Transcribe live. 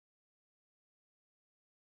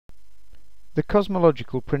The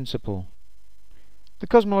cosmological principle. The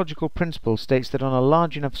cosmological principle states that on a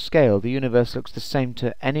large enough scale the universe looks the same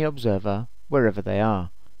to any observer wherever they are.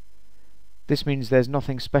 This means there's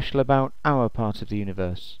nothing special about our part of the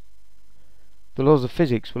universe. The laws of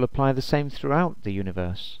physics will apply the same throughout the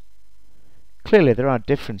universe. Clearly there are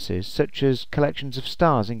differences, such as collections of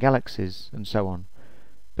stars in galaxies, and so on,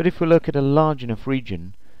 but if we look at a large enough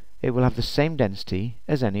region, it will have the same density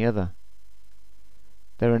as any other.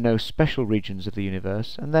 There are no special regions of the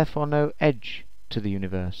universe, and therefore no edge to the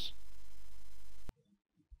universe.